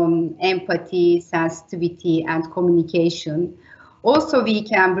emphasis on empathy, sensitivity, and communication. Also, we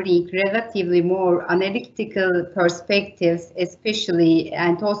can bring relatively more analytical perspectives, especially,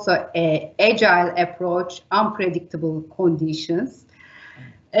 and also an agile approach, unpredictable conditions.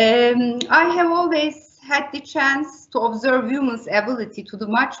 I have always had the chance to observe women's ability to do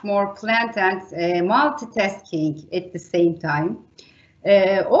much more planned and multitasking at the same time.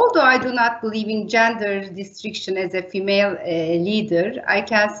 Although I do not believe in gender distinction as a female leader, I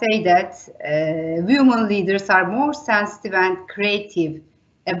can say that women leaders are more sensitive and creative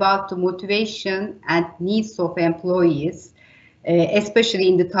about the motivation and needs of employees, especially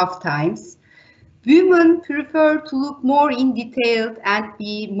in the tough times. Women prefer to look more in detail and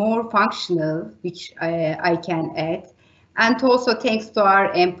be more functional, which I can add. And also thanks to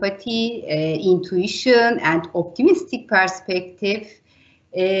our empathy, intuition, and optimistic perspective,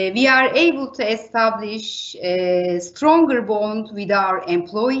 we are able to establish a stronger bond with our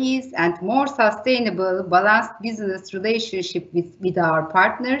employees and more sustainable, balanced business relationship with our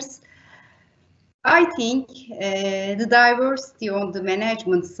partners. I think the diversity on the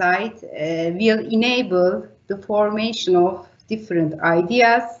management side will enable the formation of different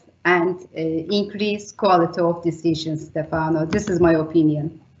ideas and increase quality of decisions, Stefano. This is my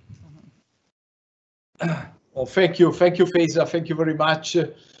opinion. Well, thank you, Faiza. Thank you very much.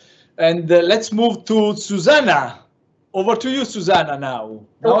 And let's move to Susanna. Over to you, Susanna. Now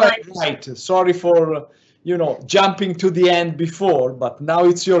I'm right. Sorry for jumping to the end before, but now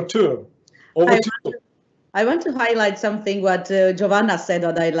it's your turn. Over to you. I want to highlight something what Giovanna said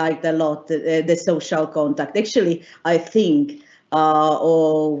that I liked a lot, the social contact. Actually, I think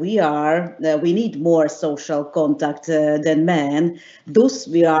we need more social contact than men. Thus,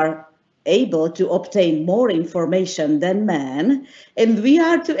 we are able to obtain more information than men, and we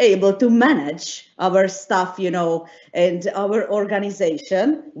are able to manage our stuff, and our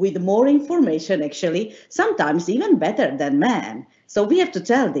organization with more information, actually, sometimes even better than men. So we have to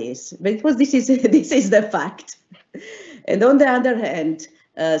tell this, because this is the fact. And on the other hand,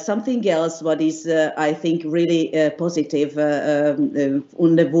 something else what is, I think, really positive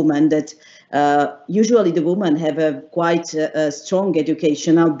on the woman, that usually the women have a quite strong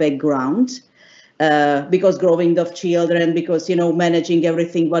educational background, because growing of children, because, managing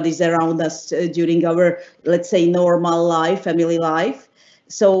everything what is around us during our, let's say, normal life, family life.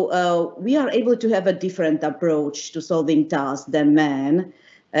 So we are able to have a different approach to solving tasks than men.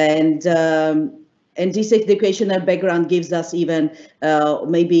 And this educational background gives us even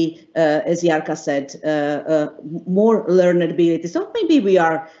maybe, as Jarka said, more learnability. So maybe we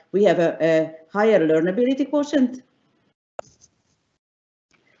have a higher learnability quotient.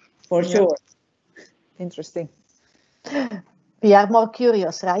 For sure. Interesting. We are more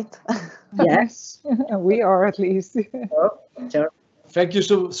curious, right? Yes, we are at least. Sure. Thank you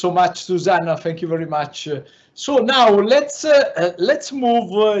so much, Susanna. Thank you very much. So now let's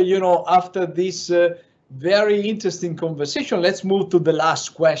move. After this very interesting conversation, let's move to the last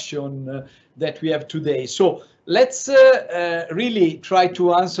question that we have today. So let's really try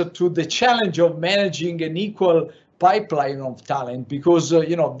to answer to the challenge of managing an equal pipeline of talent, because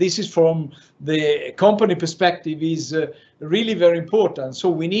this is from the company perspective is really very important. So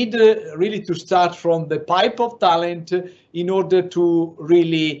we need really to start from the pipe of talent in order to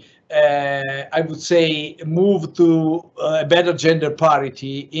really I would say move to better gender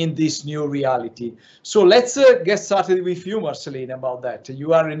parity in this new reality. So let's get started with you, Marceline, about that.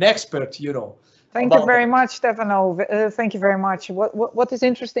 You are an expert, Thank you very much, Stefano. Thank you very much. What is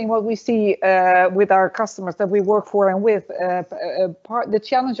interesting, what we see with our customers that we work for and with, the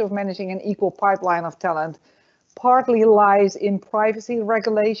challenge of managing an equal pipeline of talent partly lies in privacy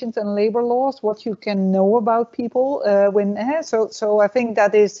regulations and labor laws, what you can know about people. So I think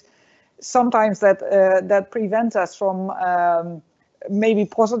that is sometimes that prevents us from maybe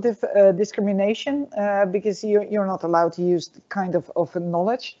positive discrimination because you're not allowed to use kind of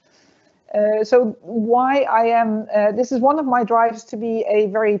knowledge. So why I am, this is one of my drives to be a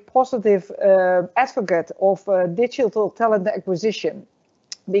very positive advocate of digital talent acquisition,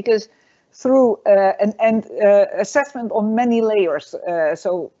 because through assessment on many layers,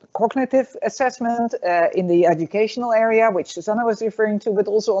 so cognitive assessment in the educational area, which Susanna was referring to, but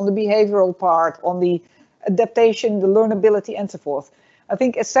also on the behavioral part, on the adaptation, the learnability, and so forth. I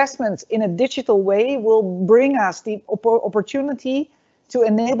think assessments in a digital way will bring us the opportunity to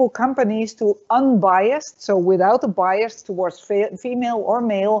enable companies to unbiased, so without a bias towards female or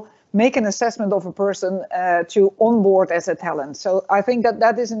male, make an assessment of a person to onboard as a talent. So I think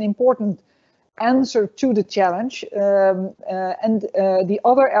that is an important answer to the challenge. The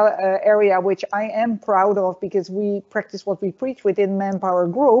other area which I am proud of, because we practice what we preach within Manpower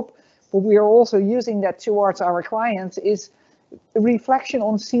Group, but we are also using that towards our clients, is reflection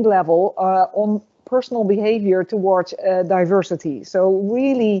on C-level, on personal behavior towards diversity. So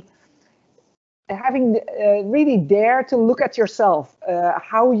really having really dare to look at yourself,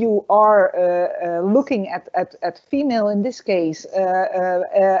 how you are looking at female in this case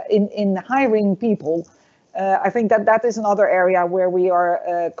in hiring people. I think that is another area where we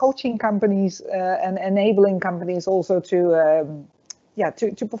are coaching companies and enabling companies also to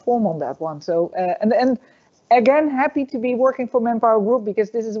perform on that one. So and again, happy to be working for Manpower Group,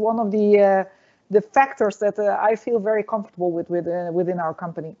 because this is one of the factors that I feel very comfortable with within our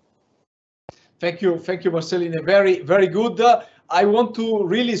company. Thank you, Marceline. Very, very good. I want to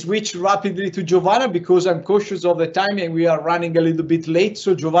really switch rapidly to Giovanna, because I'm cautious of the time and we are running a little bit late.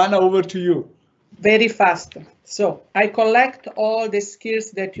 So Giovanna, over to you. Very fast. So I collect all the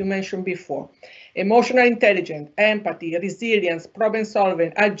skills that you mentioned before: emotional intelligence, empathy, resilience, problem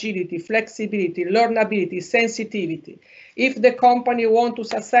solving, agility, flexibility, learnability, sensitivity. If the company wants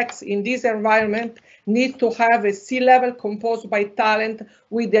to succeed in this environment, need to have a C-level composed by talent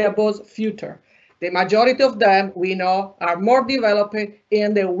with the above future. The majority of them, we know, are more developed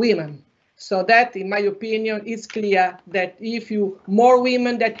in the women. So that, in my opinion, is clear that if more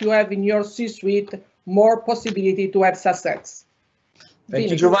women that you have in your C-suite, more possibility to have success. Thank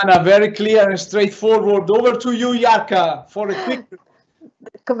you, Giovanna. Very clear and straightforward. Over to you, Jarka, for a quick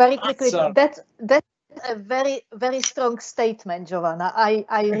very quickly. answer. That's a very, very strong statement, Giovanna.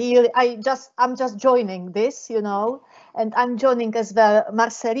 I'm just joining this, and I'm joining as well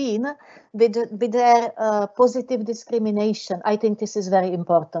Marceline with their positive discrimination. I think this is very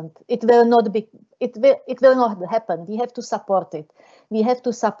important. It will not happen. We have to support it. We have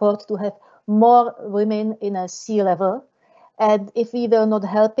to support to have more women in a C-level. And if we will not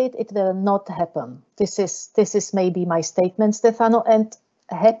help it, it will not happen. This is maybe my statement, Stefano, and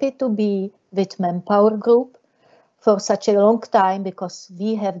happy to be with Manpower Group for such a long time, because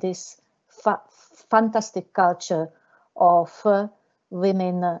we have this fantastic culture of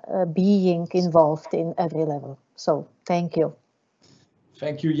women being involved in every level. So thank you.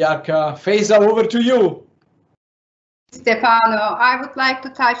 Thank you, Jarka. Faiza, over to you. Stefano, I would like to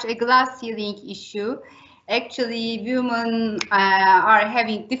touch a glass ceiling issue. Actually, women are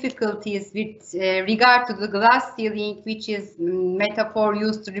having difficulties with regard to the glass ceiling, which is metaphor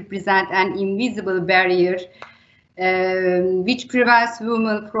used to represent an invisible barrier which prevents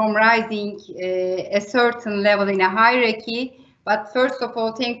women from rising a certain level in a hierarchy. But first of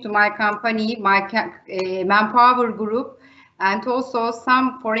all, thanks to my company, my Manpower Group, and also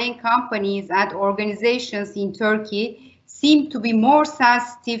some foreign companies and organizations in Turkey seem to be more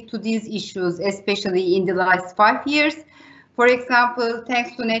sensitive to these issues, especially in the last 5 years. For example,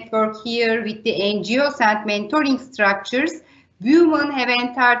 thanks to network here with the NGOs and mentoring structures, women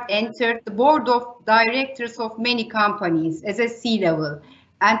have entered the board of directors of many companies as a C-level.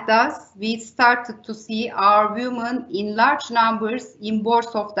 And thus, we started to see our women in large numbers in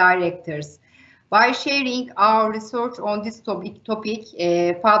boards of directors. By sharing our research on this topic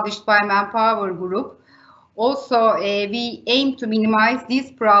published by Manpower Group, also we aim to minimize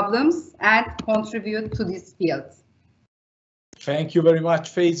these problems and contribute to this field. Thank you very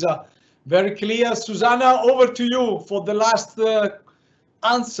much, Faiza. Very clear. Susanna, over to you for the last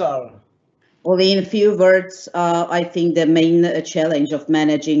answer. Well, in a few words, I think the main challenge of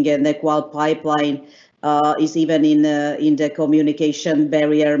managing an equal pipeline is even in the communication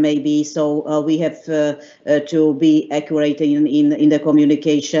barrier, maybe. So we have to be accurate in the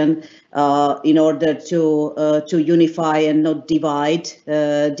communication in order to unify and not divide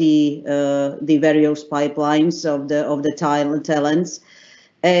the various pipelines of the talents.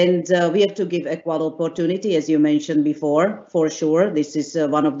 And we have to give equal opportunity, as you mentioned before, for sure. This is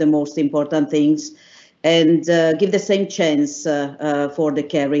one of the most important things. And give the same chance for the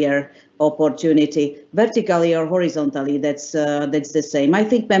career opportunity, vertically or horizontally. That's the same. I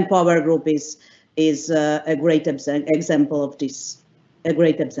think Manpower Group is a great example of this. A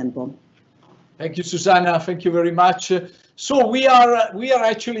great example. Thank you, Susanna. Thank you very much. So we are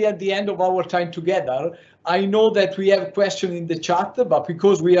actually at the end of our time together. I know that we have a question in the chat, but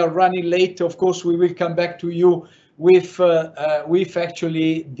because we are running late, of course, we will come back to you with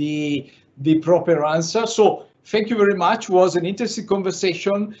actually the proper answer. So thank you very much. It was an interesting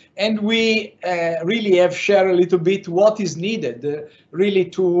conversation, and we really have shared a little bit what is needed really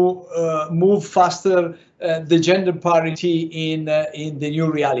to move faster the gender parity in the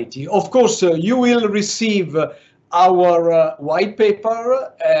new reality. Of course, you will receive our white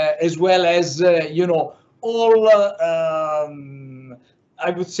paper as well as all I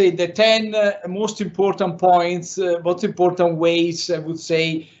would say the 10 most important points, most important ways I would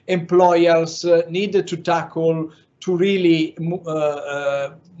say employers needed to tackle to really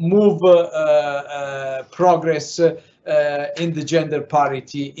move progress in the gender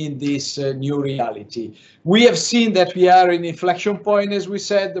parity in this new reality. We have seen that we are in inflection point, as we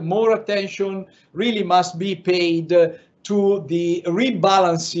said. More attention really must be paid to the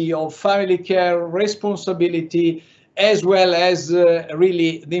rebalancing of family care responsibility, as well as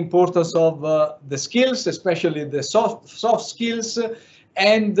really the importance of the skills, especially the soft skills,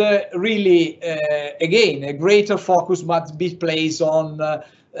 and really, again, a greater focus must be placed on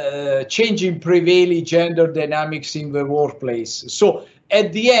changing prevailing gender dynamics in the workplace. So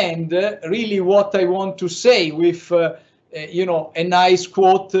at the end, really what I want to say with, a nice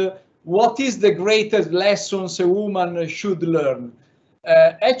quote, what is the greatest lessons a woman should learn?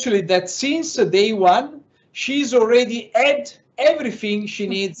 Actually, that since day one, she's already had everything she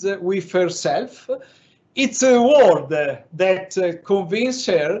needs with herself. It's a word that convinced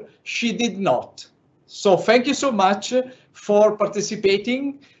her she did not. So thank you so much for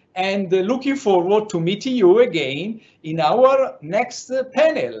participating, and looking forward to meeting you again in our next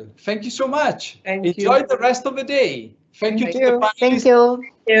panel. Thank you so much. Enjoy the rest of the day. Thank you to the panelists. Thank you.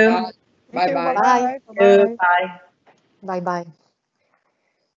 Bye-bye. Bye. Bye. Bye-bye.